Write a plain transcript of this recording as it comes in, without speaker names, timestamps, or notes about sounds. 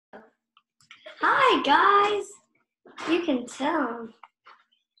Hi guys! You can tell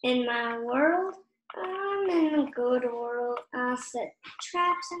in my world, I'm in a good world. I set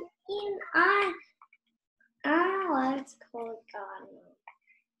traps and even I like to call it God.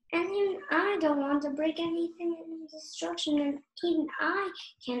 And even I don't want to break anything in destruction, and even I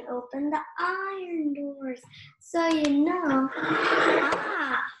can open the iron doors. So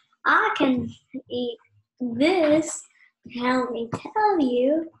I can eat this. Help me tell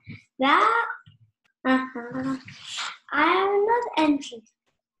you that I have another entrance.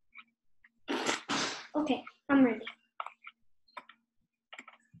 Okay, I'm ready.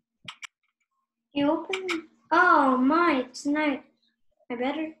 You open? Oh my, tonight I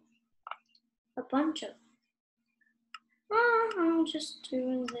better a bunch of. I'm just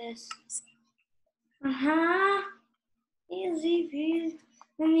doing this. Easy peasy.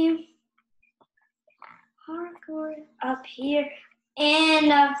 Then you hardcore up here,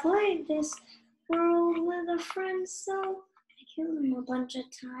 and I played this world with a friend, so I killed him a bunch of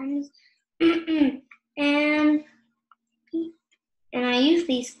times. and I use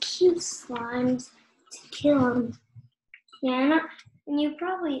these cute slimes to kill him. Yeah, and you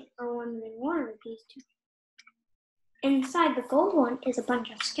probably are wondering what are these two. Inside the gold one is a bunch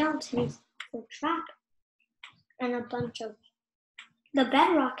of skeletons for trap, and a bunch of the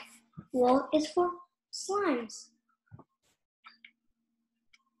bedrock wall is for slimes.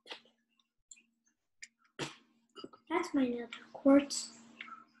 That's my nether quartz.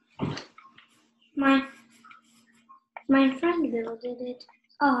 My friend built it.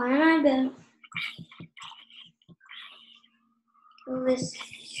 Oh, and I built this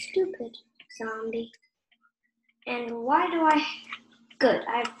stupid zombie. And why do I? Good,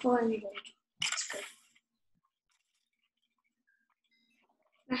 I have 400. That's good.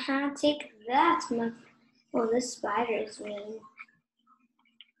 Take that, my. Oh, this spider is winning.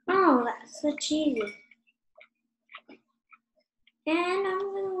 Oh, that's so cheesy. And I'm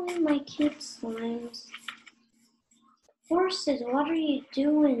gonna leave my cute slimes. Horses, what are you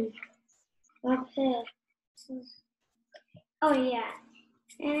doing up here? Oh yeah,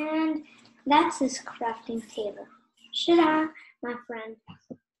 and that's his crafting table. Should I, my friend?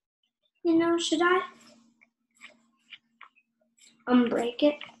 Should I unbreak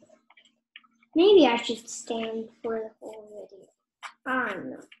it? Maybe I should stand for the whole video. I don't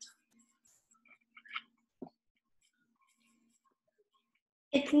know.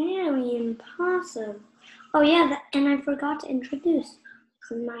 It's nearly impossible. Oh yeah, and I forgot to introduce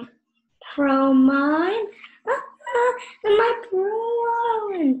my pro mine. And my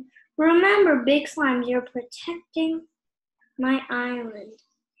pro island. Remember, big slimes, you're protecting my island.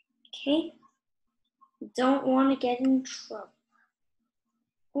 Okay? Don't want to get in trouble.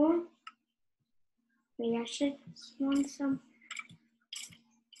 Or maybe I should spawn some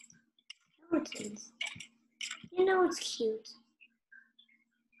skeletons. It's cute.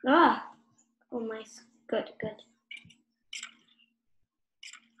 Oh my, good.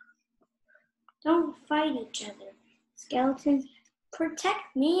 Don't fight each other. Skeletons,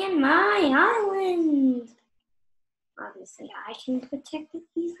 protect me and my island. Obviously, I can protect it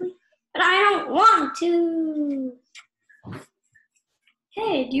easily, but I don't want to.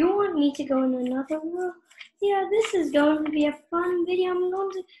 Hey, do you want me to go in another world? Yeah, this is going to be a fun video. I'm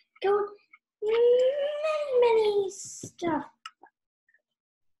going to go many stuff.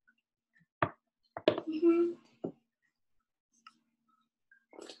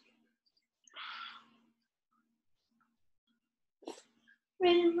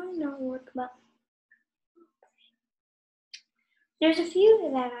 It might not work, but there's a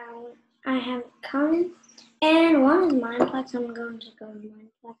few that I have coming, and one is Mineplex. I'm going to go to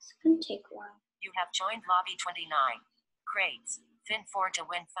Mineplex. It's going to take a while. You have joined lobby 29. Crates. Fin4 to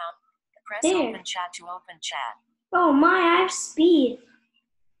win found. Press there. Open chat to open chat. Oh my, I have speed.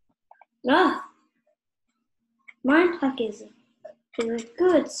 Mineplex is a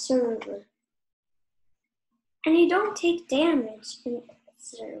good server. And you don't take damage in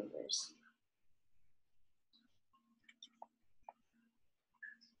servers.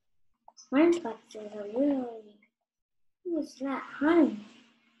 Mineplex is a really... Who is that?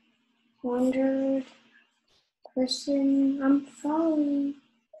 Wondered person I'm following.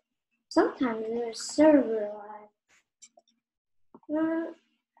 Sometimes there's server lag. What?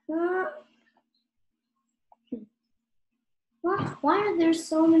 Why are there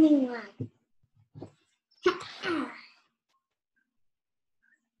so many lag?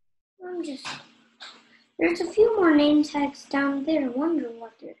 There's a few more name tags down there. I wonder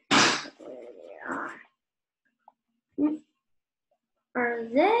where they are. Are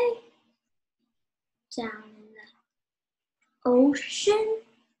they down in the ocean?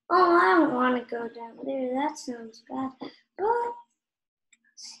 Oh, I don't want to go down there. That sounds bad. But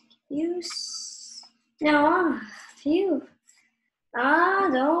no, phew. I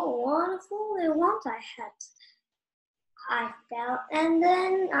don't want to fool it once. I fell, and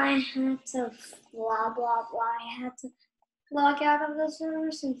then I had to blah blah blah. I had to log out of the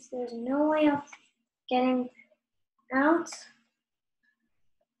server since there's no way of getting out.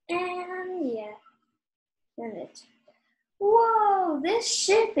 And yeah, then it. Whoa, this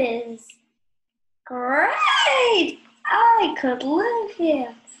ship is great! I could live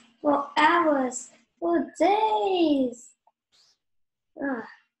here for hours, for days.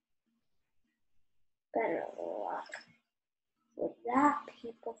 Better luck with that,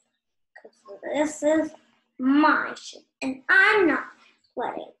 people, because this is my ship, and I'm not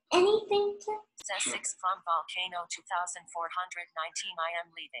letting anything to. Says 6 from Volcano 2419. I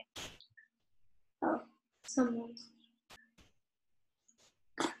am leaving. Oh, someone's.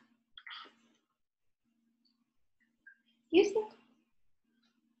 You think?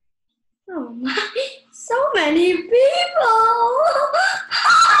 Oh my, so many people!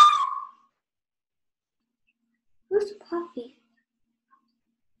 Who's Puffy?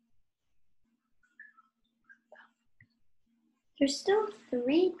 There's still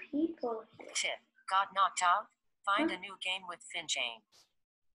 3 people here. Tip. Got knocked out? Find a new game with Finjane.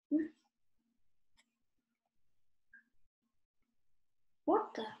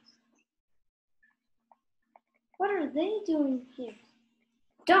 What the? What are they doing here?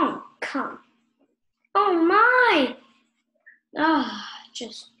 Don't come. Oh my!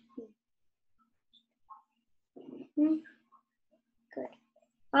 Just. Good.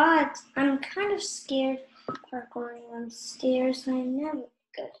 But I'm kind of scared parkouring on stairs. I never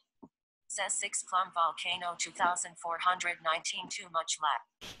good. Says 6 from Volcano 2419. Too much lag.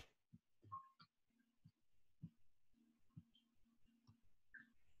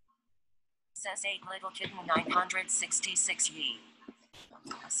 Says 8 Little Kitten 966 Ye.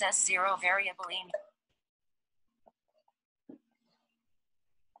 Says 0 Variable E.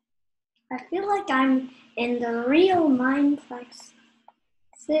 I feel like I'm in the real Mineplex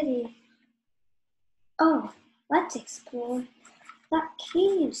city. Oh, let's explore that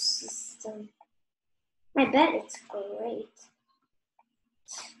cave system. I bet it's great.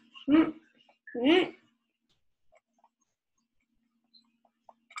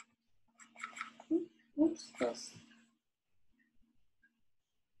 What's this?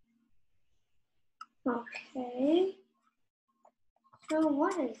 Okay. So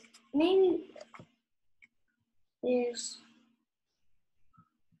what is it? Maybe there's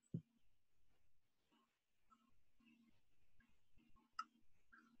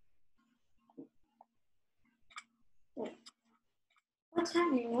what's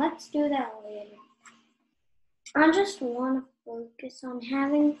happening? Let's do that later. I just want to focus on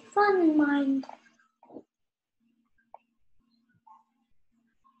having fun in mind.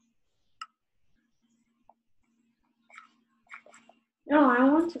 No, I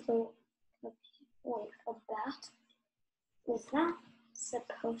want to go. Wait, a bat? Is that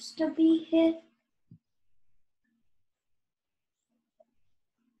supposed to be here?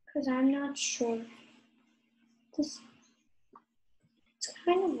 Because I'm not sure. It's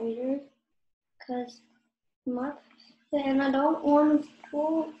kind of weird. Because and I don't want to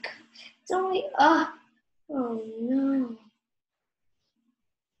walk. It's only oh no.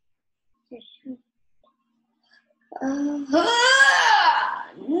 No.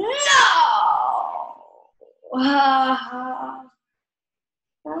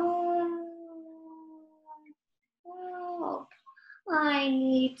 I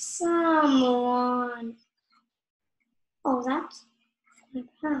need someone. Oh, that's the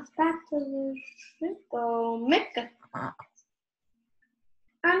path back to the ship. Oh, Mika.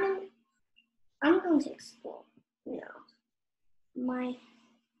 I'm going to explore. No. My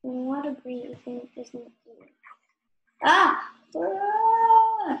water breathing isn't here. Ah!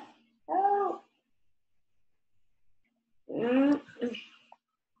 Oh!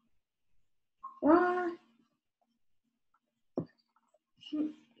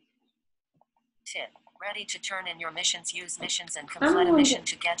 Tip. Ready to turn in your missions. Use missions and complete a mission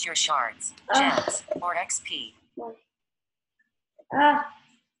to get your shards, gems, or XP.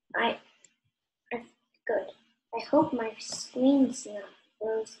 Good. I hope my screen's not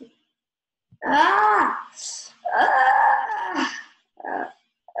frozen.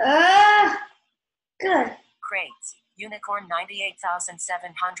 Good. Crates. Unicorn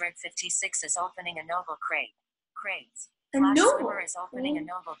 98,756 is opening a noble crate. Crates. Flash Swimmer is opening a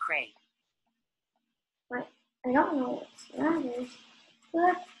noble crate. I don't know what that is.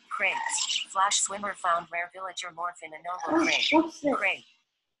 But Crates. Flash Swimmer found rare villager morph in a noble crate. What's this? Crate.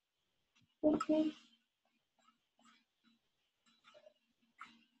 Okay.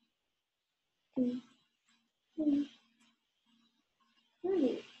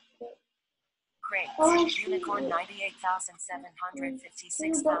 Crates. Oh, Unicorn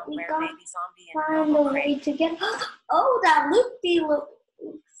 98,756 but pound we rare got baby zombie in find a a noble way crate. to get. Oh, that loopy looks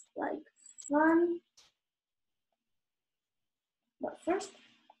like fun. But first,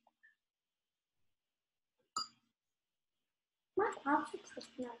 my object is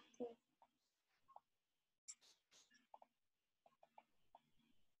not there.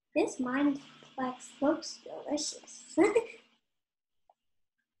 This Mineplex looks delicious.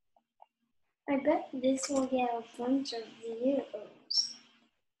 I bet this will get a bunch of views.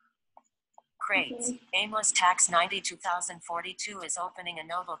 Crates. Aimless Tax 92,042 is opening a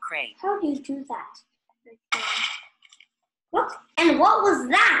noble crate. How do you do that? Look, and what was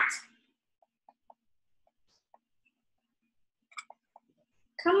that?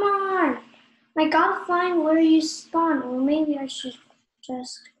 Come on. I gotta find where you spawn, or maybe I should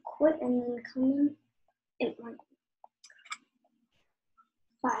just quit and then come in. It might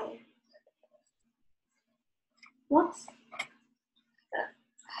fire. What's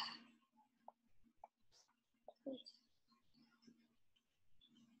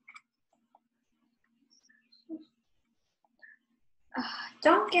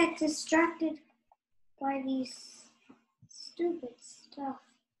don't get distracted by these stupid stuff.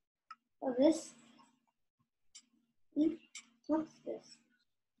 Oh, this. What's this?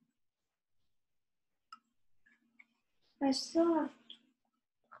 I still have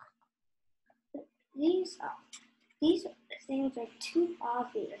these things are too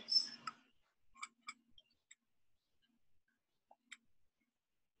obvious.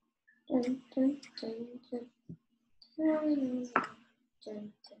 Dun, dun, dun, dun, dun, dun,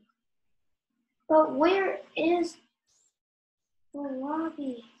 dun. But where is the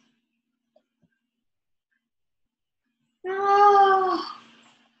lobby? No,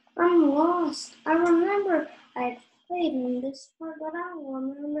 I'm lost. I remember I played in this part, but I don't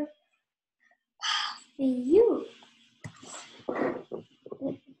remember the you.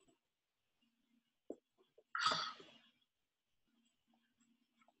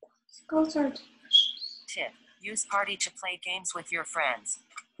 Skulls are delicious. Tip. Use party to play games with your friends.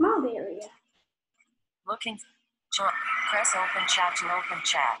 Mob area. Looking. Press open chat to open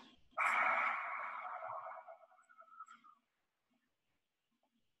chat.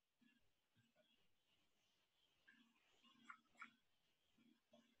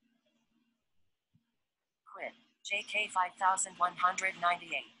 Quit. JK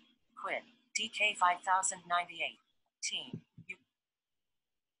 5198. Quit. DK 5098. Team. You.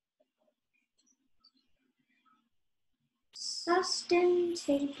 Sustain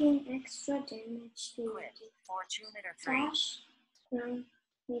taking extra damage to Quit. Fortunator 3. Dash, run,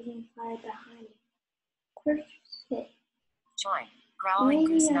 leaving fire behind me. Quick hit. Join. Growling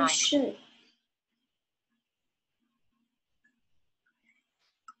Maybe Goose I 90. should.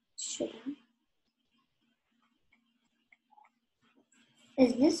 Should I?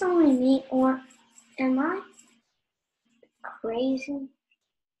 Is this only me or am I crazy?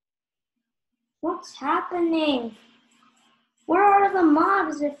 What's happening? Where are the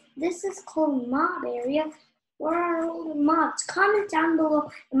mobs? If this is called mob area, where are all the mobs? Comment down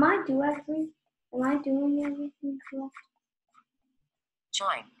below. Am I doing everything correct?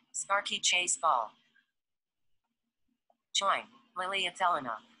 Join. Sparky Chase Ball. Join. Lily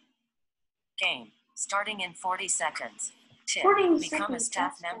Athelina. Game. Starting in 40 seconds. Tip. 40 Become seconds, a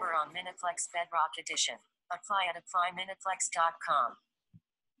staff that's member on Miniplex Bedrock Edition. Apply at applyminiplex.com.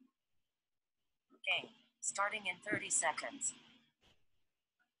 Game. Starting in 30 seconds.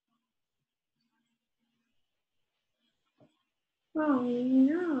 Oh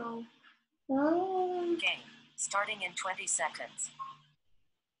no. Oh. Game. Starting in 20 seconds.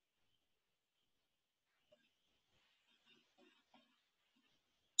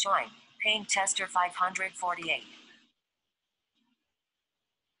 Join. Pain Tester 548.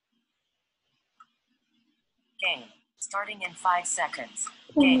 Game. Starting in 5 seconds.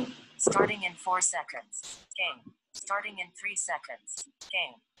 Game. Starting in 4 seconds. Game. Starting in 3 seconds.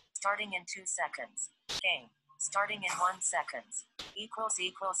 Game. Starting in 2 seconds. Game. Starting in 1 second. Equals.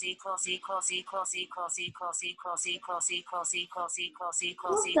 Game.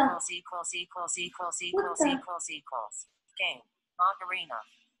 Mob Arena.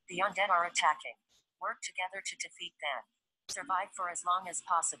 The undead are attacking. Work together to defeat them. Survive for as long as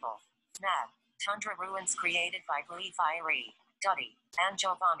possible. Map. Tundra ruins created by Glee Fiery, Duddy, and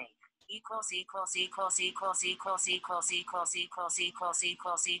Giovanni.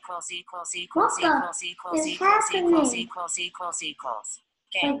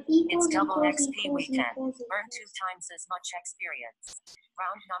 Game. Like equals, It's double equals, XP equals, weekend. equals, Earn 2 equals. times as much experience.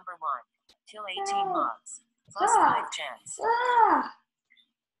 Round number 1. Kill 18 Oh. mobs. Plus Ah. 5 gems. Ah!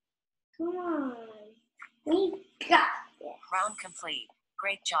 Come on. We got this. Round complete.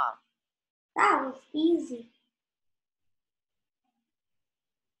 Great job. That was easy.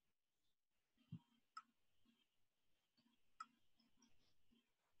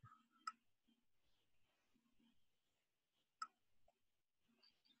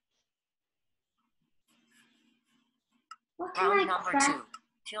 What can Round I number craft? 2.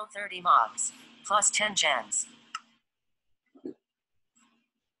 Kill 30 mobs. Plus 10 gems.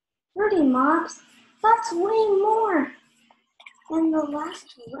 30 mobs? That's way more than the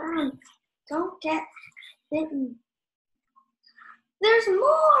last round. Don't get bitten. There's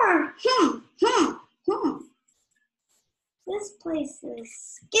more! This place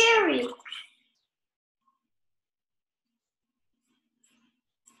is scary.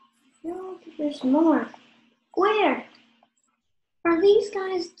 No, there's more. Where? Are these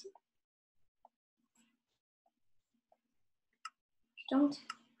guys? Don't.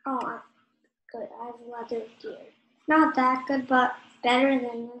 Oh, good. I have leather gear. Not that good, but better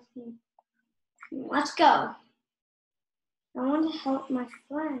than nothing. Let's go. I want to help my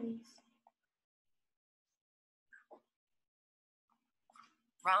friends.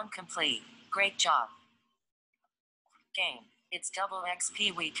 Round complete. Great job. Game. It's double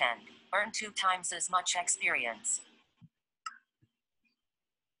XP weekend. Earn 2 times as much experience.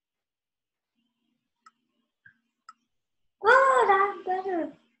 Oh, that's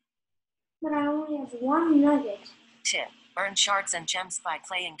better. But I only have 1 nugget. Tip. Earn shards and gems by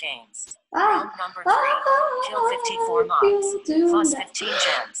playing games. Ah, Round number 3. Kill 54 mobs. Plus 15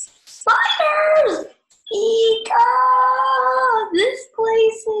 gems. Spiders! Eek! This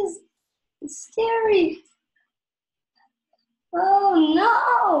place is scary. Oh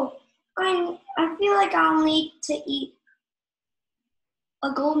no! I feel like I'll need to eat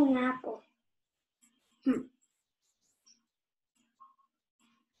a golden apple.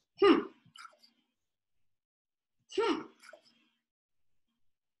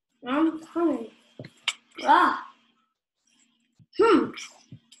 I'm coming. Ah.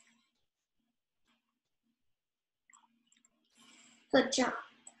 Good job.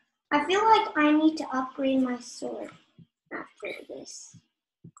 I feel like I need to upgrade my sword after this.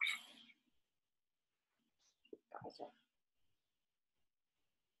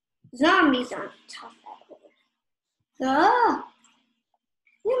 Zombies aren't tough at all. Ah!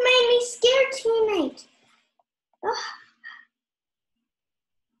 You made me scared, teammate. Ah.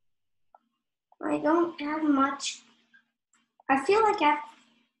 I don't have much. I feel like how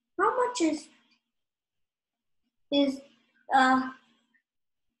much is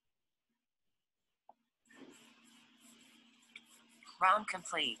Round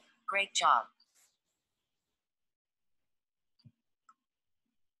complete. Great job.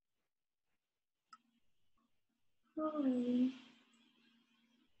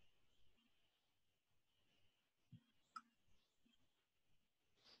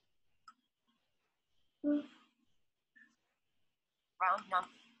 Round number.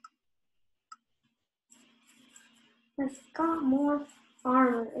 I've got more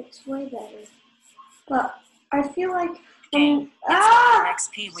armor. It's way better. But I feel like Game. It's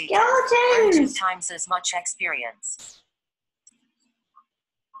XP weekend. Earn 2 skeletons! times as much experience.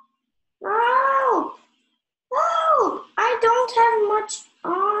 No! No! I don't have much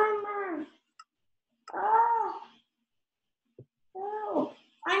armor. Oh. No.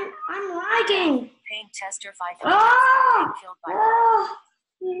 I'm lagging. Pain tester 500. Ah! Killed by Ah!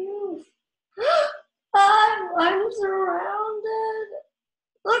 You. I'm surrounded.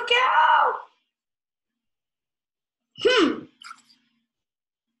 Look out!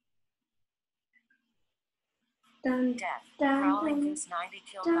 Dun, death. dun, Crawling dun, Goose 90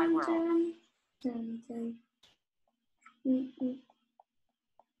 killed dun, by world. dun, dun, dun. Mm-mm.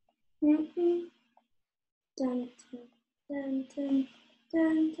 Mm-mm. Dun, dun, dun, dun,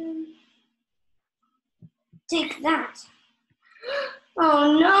 dun, dun. Take that.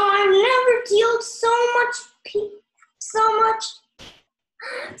 Oh no, I've never dealt so much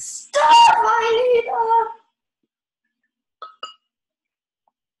stuff. I need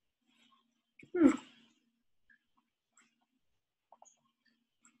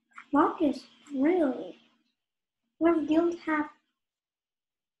Marcus, really? I've dealt half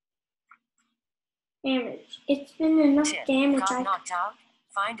damage. It's been enough Tip. damage. Got knocked out?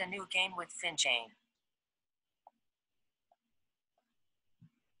 Find a new game with Finjane.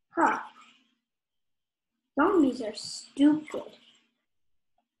 Huh. Zombies are stupid.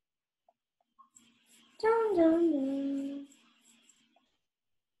 Dun, dun, dun.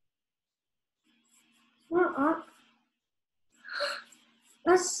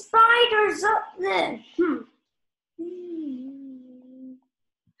 The spider's up there.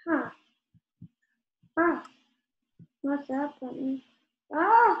 What's up with me?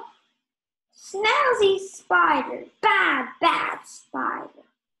 Oh, Snazzy spider. Bad spider.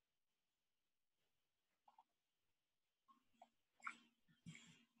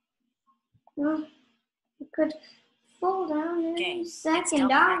 Well, it could fall down any second. It's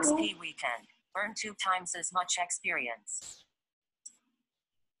double XP weekend. Earn 2 times as much experience.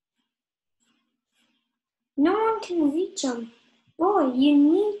 No one can reach them. Boy, you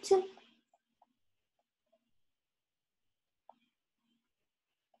need to...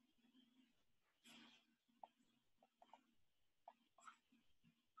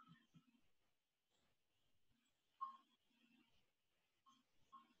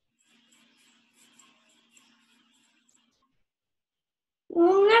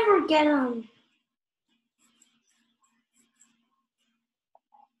 We'll never get them.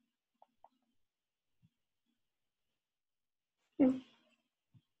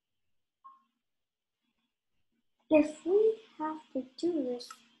 If we have to do this,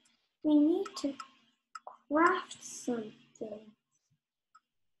 we need to craft something.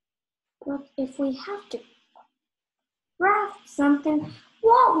 But if we have to craft something,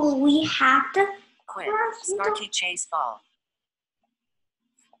 what will we have to craft? Sparky chase ball.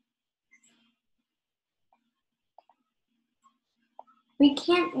 We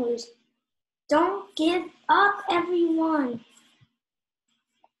can't lose. Don't give up, everyone.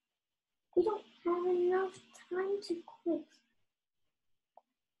 We don't have enough time to quit.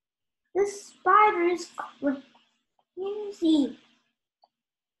 This spider is crazy.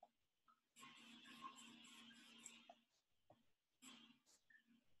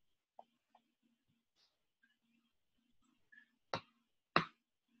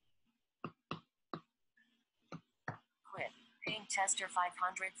 Quit. Ping tester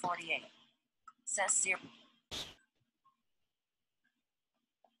 548. Says 0.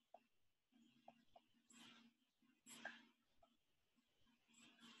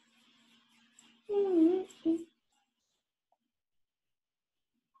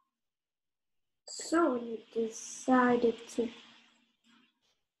 So you decided to...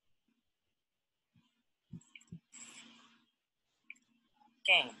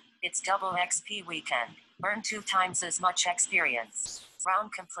 Game. It's double XP weekend. Earn 2 times as much experience.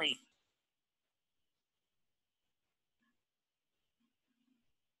 Round complete.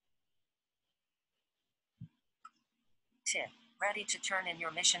 Tip. Ready to turn in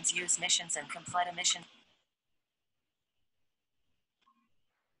your missions. Use missions and complete a mission.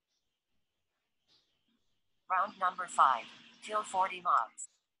 Round number 5. Kill 40 mobs.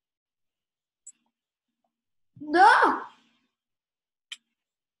 No!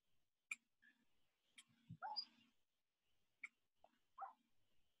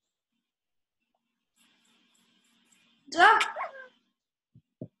 Duh.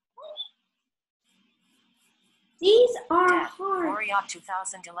 These are hard. Warrior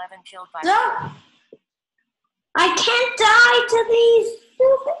 2011 killed by... Duh. I can't die to these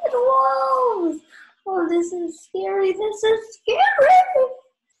stupid wolves. Oh, this is scary. This is scary.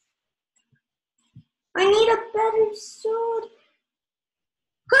 I need a better sword.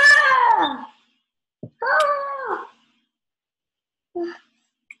 Ah! Ah!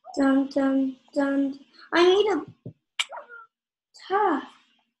 Dun, dun, dun. I need a...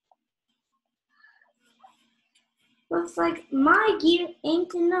 Looks like my gear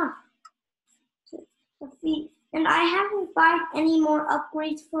ain't enough to defeat. And I haven't bought any more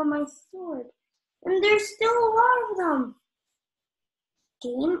upgrades for my sword. And there's still a lot of them.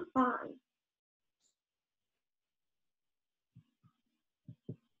 Game on.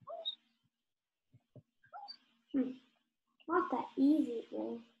 Not that easy,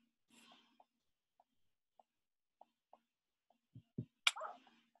 though.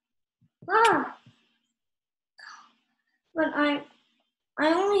 Ah! But I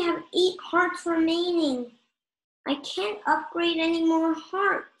only have 8 hearts remaining. I can't upgrade any more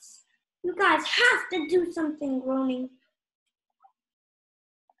hearts. You guys have to do something, Groaning.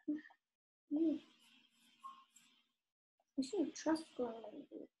 I shouldn't trust Groaning.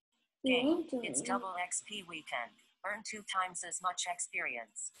 Game. It's double XP weekend. Earn 2 times as much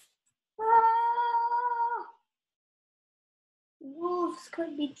experience. Ah! Wolves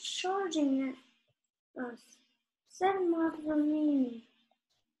could be charging at us. 7 mobs remaining.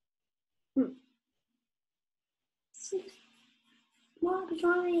 6 mobs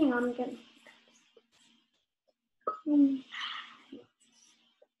remaining. I'm getting...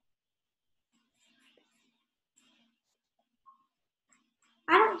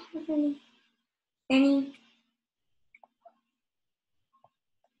 I don't have any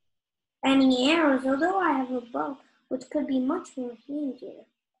any arrows, although I have a bow, which could be much more handier.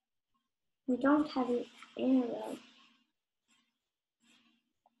 We don't have an arrow.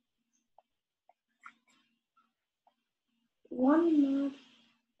 One mod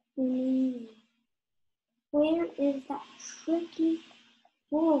remaining. Where is that tricky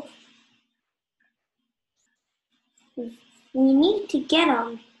wolf? We need to get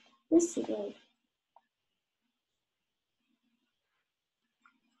on this way.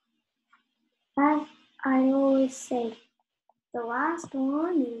 As I always say, the last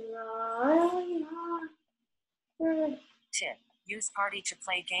one is really hard. Tip. Use party to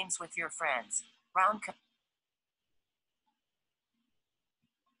play games with your friends. Round.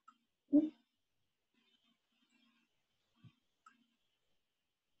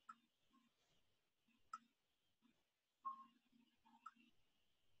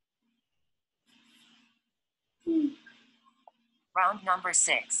 Round number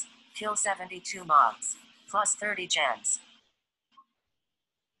 6. Kill 72 mobs. Plus 30 gems.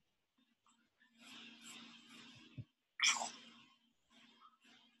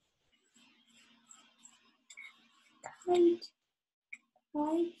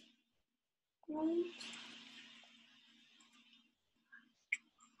 Right.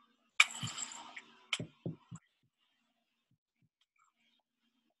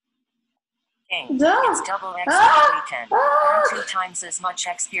 Game. Duh. It's double XP weekend. Earn 2 times as much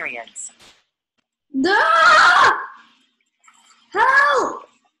experience. Duh! Help!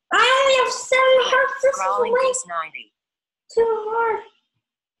 I only have 7 hearts. This Crawling is way Goose 90. too hard.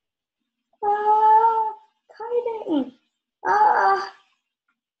 Kiting.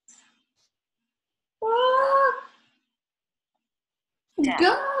 Dad,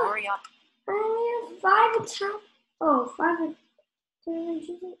 Go! hurry up. I only have 5 attacks. Oh, 5 attacks.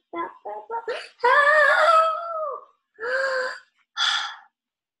 Help!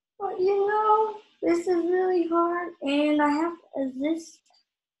 But you know, this is really hard, and I have this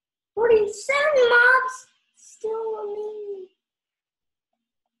 47 mobs still remaining.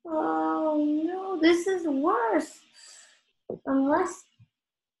 Oh no, this is worse. Unless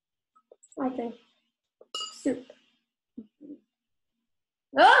I can soup.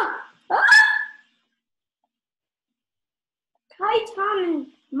 Kaiton and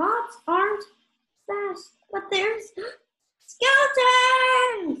mobs aren't fast, but there's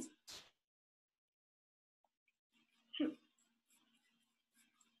skeletons!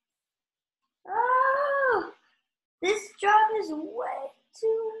 Oh, this job is way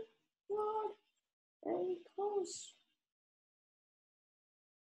too hard and close.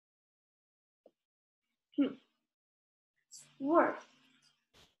 It's worth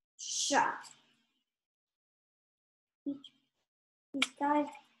shot. These guys,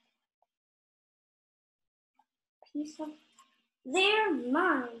 piece of their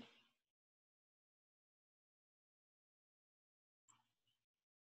mind.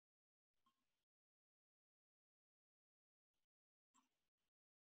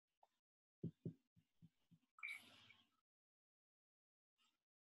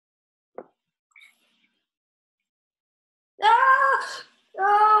 Ah!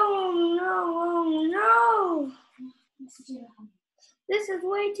 Oh no! This is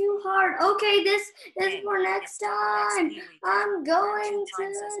way too hard. Okay, this is for next time. I'm going to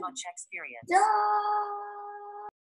die.